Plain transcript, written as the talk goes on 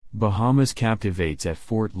Bahamas captivates at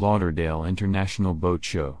Fort Lauderdale International Boat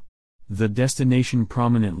Show. The destination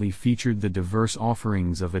prominently featured the diverse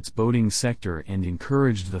offerings of its boating sector and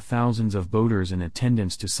encouraged the thousands of boaters in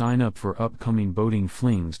attendance to sign up for upcoming boating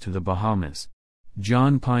flings to the Bahamas.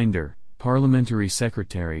 John Pinder, Parliamentary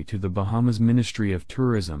Secretary to the Bahamas Ministry of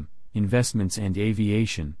Tourism, Investments and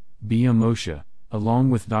Aviation, BMOSHA,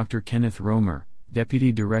 along with Dr. Kenneth Romer,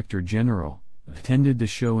 Deputy Director General, attended the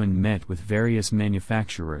show and met with various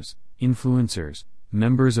manufacturers, influencers,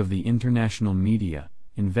 members of the international media,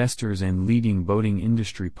 investors and leading boating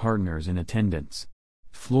industry partners in attendance.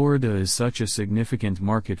 Florida is such a significant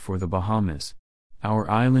market for the Bahamas. Our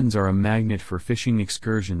islands are a magnet for fishing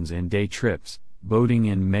excursions and day trips, boating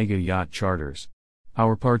and mega yacht charters.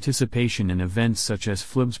 Our participation in events such as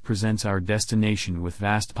FLIBS presents our destination with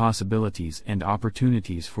vast possibilities and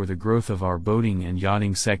opportunities for the growth of our boating and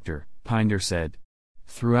yachting sector, Pinder said.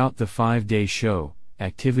 Throughout the 5-day show,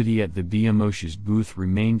 activity at the BMOSHA's booth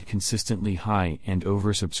remained consistently high and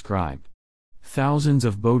oversubscribed. Thousands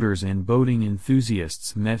of boaters and boating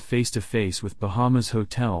enthusiasts met face-to-face with Bahamas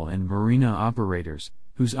hotel and marina operators,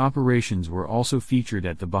 whose operations were also featured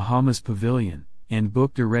at the Bahamas Pavilion, and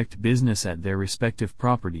booked direct business at their respective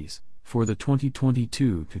properties, for the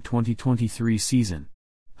 2022 to 2023 season.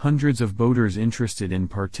 Hundreds of boaters interested in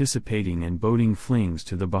participating in boating flings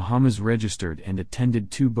to the Bahamas registered and attended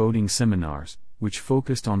 2 boating seminars, which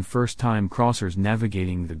focused on first-time crossers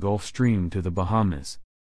navigating the Gulf Stream to the Bahamas.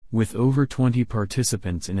 With over 20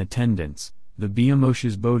 participants in attendance, the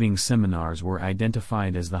BMOSHA's boating seminars were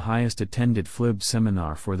identified as the highest-attended FLIBS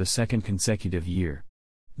seminar for the second consecutive year.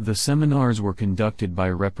 The seminars were conducted by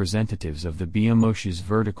representatives of the BMOSHA's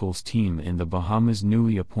Verticals team and the Bahamas'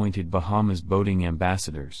 newly appointed Bahamas Boating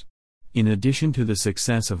Ambassadors. In addition to the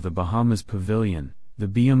success of the Bahamas Pavilion, the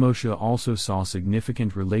BMOSHA also saw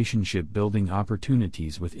significant relationship-building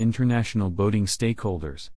opportunities with international boating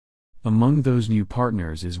stakeholders. Among those new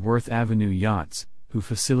partners is Worth Avenue Yachts, who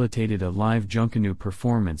facilitated a live Junkanoo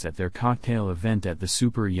performance at their cocktail event at the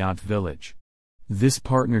Super Yacht Village. This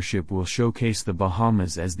partnership will showcase the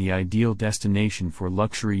Bahamas as the ideal destination for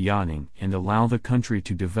luxury yachting and allow the country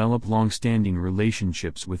to develop long-standing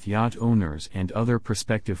relationships with yacht owners and other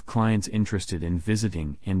prospective clients interested in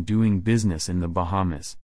visiting and doing business in the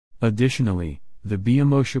Bahamas. Additionally, the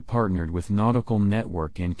BMOSHA partnered with Nautical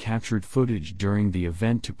Network and captured footage during the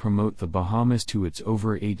event to promote the Bahamas to its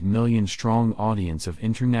over 8 million strong audience of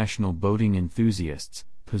international boating enthusiasts,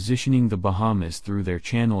 positioning the Bahamas through their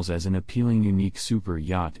channels as an appealing unique super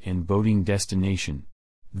yacht and boating destination.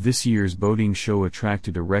 This year's boating show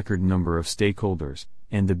attracted a record number of stakeholders,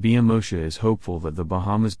 and the BMOSHA is hopeful that the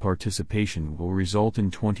Bahamas' participation will result in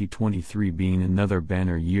 2023 being another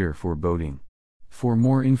banner year for boating. For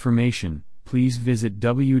more information, please visit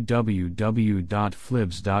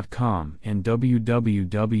www.flibs.com and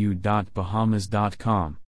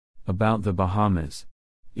www.bahamas.com. About the Bahamas.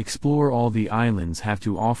 Explore all the islands have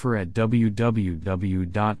to offer at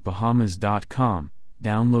www.bahamas.com,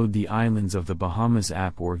 download the Islands of the Bahamas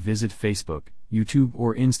app or visit Facebook, YouTube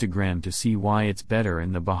or Instagram to see why it's better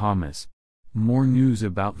in the Bahamas. More news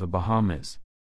about the Bahamas.